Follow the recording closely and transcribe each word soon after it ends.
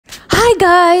Hi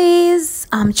guys,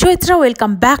 I'm Chaitra.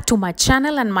 Welcome back to my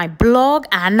channel and my blog.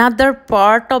 Another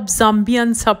part of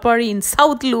Zambian safari in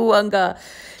South Luangwa.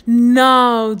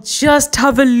 Now just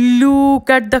have a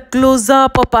look at the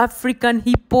close-up of African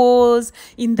hippos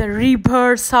in the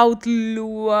river South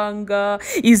Luangwa.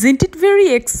 Isn't it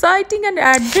very exciting and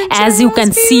adventurous? As you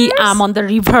can see, I'm on the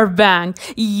river bank.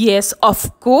 Yes,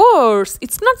 of course.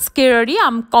 It's not scary.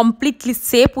 I'm completely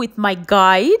safe with my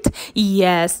guide.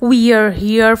 Yes, we are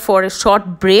here for a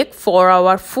short break for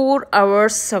our 4-hour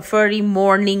safari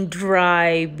morning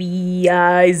drive.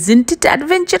 Yeah, isn't it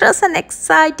adventurous and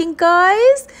exciting,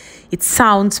 guys? It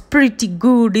sounds pretty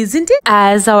good, isn't it?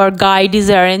 As our guide is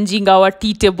arranging our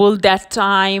tea table that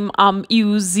time, I'm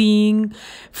using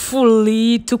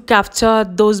fully to capture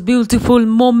those beautiful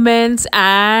moments,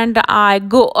 and I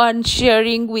go on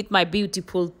sharing with my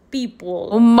beautiful people.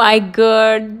 Oh my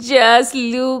god, just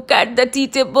look at the tea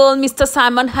table. Mr.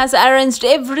 Simon has arranged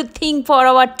everything for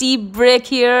our tea break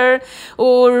here.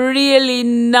 Oh, really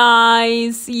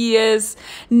nice. Yes,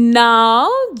 now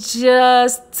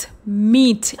just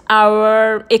meet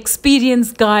our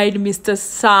experienced guide, Mr.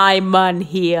 Simon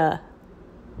here.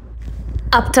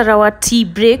 After our tea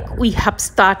break, we have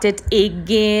started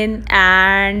again,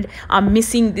 and I'm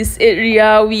missing this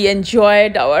area. We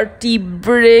enjoyed our tea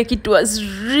break. It was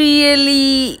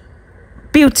really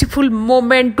beautiful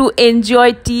moment to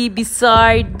enjoy tea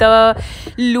beside the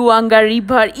Luangwa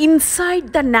River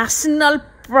inside the national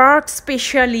park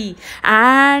especially,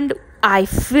 and I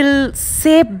feel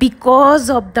safe because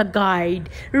of the guide,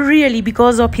 really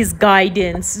because of his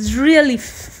guidance, really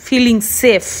feeling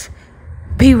safe.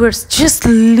 Viewers, just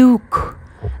look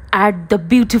at the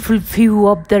beautiful view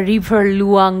of the river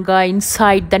Luangwa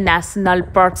inside the national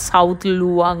park South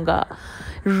Luangwa.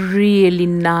 Really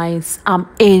nice. I'm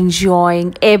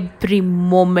enjoying every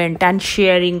moment and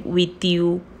sharing with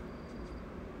you.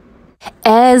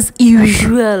 As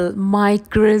usual, my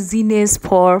craziness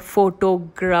for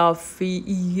photography.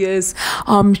 Yes,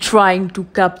 I'm trying to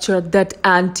capture that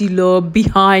antelope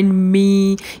behind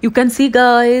me. You can see,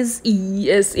 guys,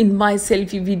 yes, in my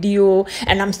selfie video,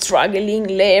 and I'm struggling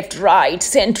left, right,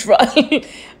 central.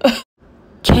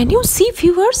 Can you see,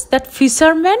 viewers, that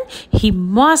fisherman? He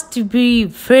must be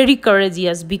very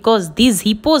courageous because these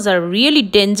hippos are really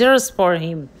dangerous for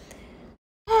him.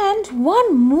 And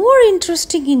one more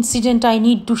interesting incident I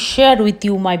need to share with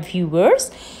you, my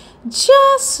viewers.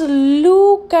 Just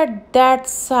look at that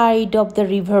side of the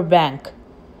river bank.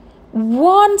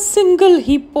 One single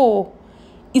hippo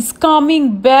is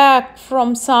coming back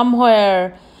from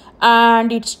somewhere,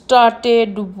 and it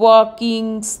started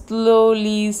walking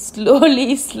slowly with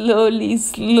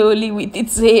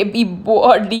its heavy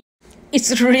body.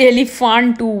 It's really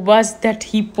fun to watch that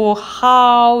hippo,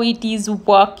 how it is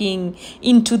walking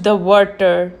into the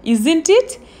water, isn't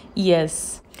it?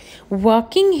 Yes.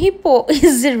 Walking hippo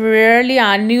is a really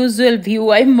unusual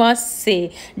view, I must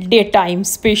say, daytime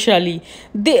especially.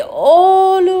 They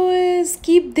always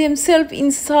keep themselves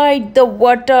inside the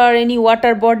water, any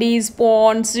water bodies,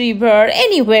 ponds, river,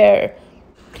 anywhere.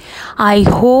 I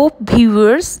hope,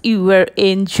 viewers, you were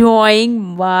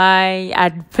enjoying my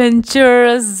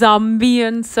adventurous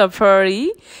Zambian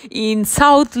safari in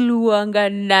South Luangwa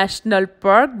Natuonal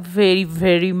Park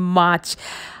very much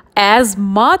as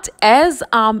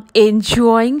I'm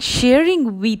enjoying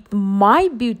sharing with my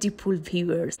beautiful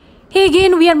viewers.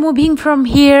 Again, we are moving from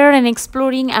here and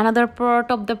exploring another part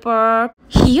of the park.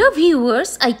 Here,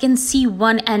 viewers, I can see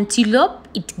one antelope.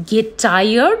 It get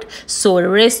tired, so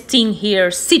resting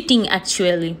here, sitting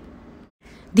actually.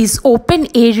 These open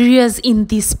areas in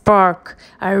this park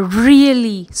are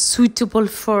really suitable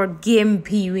for game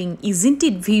viewing, isn't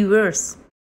it, viewers?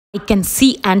 I can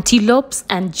see antelopes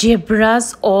and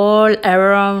zebras all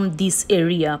around this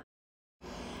area.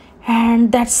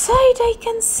 And that side I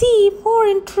can see more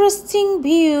interesting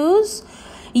views.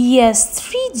 Yes,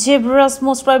 3 zebras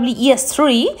most probably. Yes,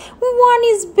 3. One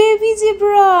is baby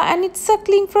zebra and it's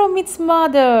suckling from its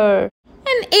mother.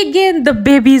 And again the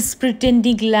baby is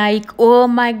pretending like, oh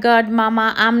my god,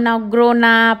 mama, I'm now grown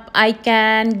up. I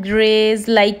can graze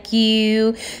like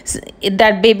you.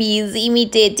 That baby is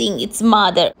imitating its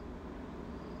mother.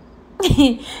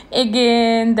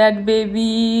 Again that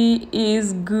baby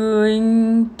is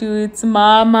going to its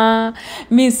mama,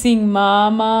 missing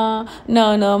mama.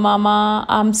 No mama,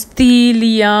 I'm still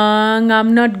young,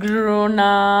 I'm not grown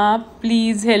up,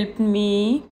 please help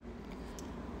me.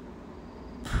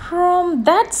 From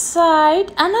that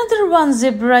side, another one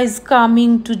zebra is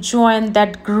coming to join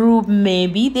that group.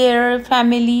 Maybe their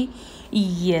family.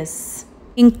 Yes,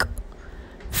 I think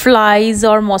flies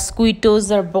or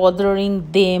mosquitoes are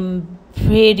bothering them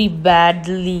very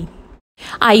badly.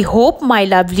 I hope, my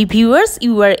lovely viewers,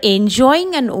 you are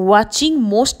enjoying and watching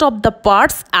most of the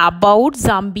parts about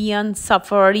Zambian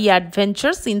safari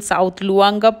adventures in South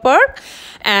Luangwa Park.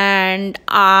 And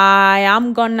I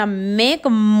am gonna make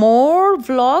more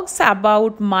vlogs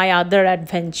about my other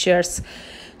adventures.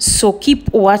 So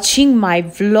keep watching my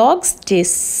vlogs. Stay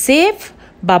safe.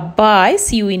 Bye bye.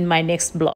 See you in my next vlog.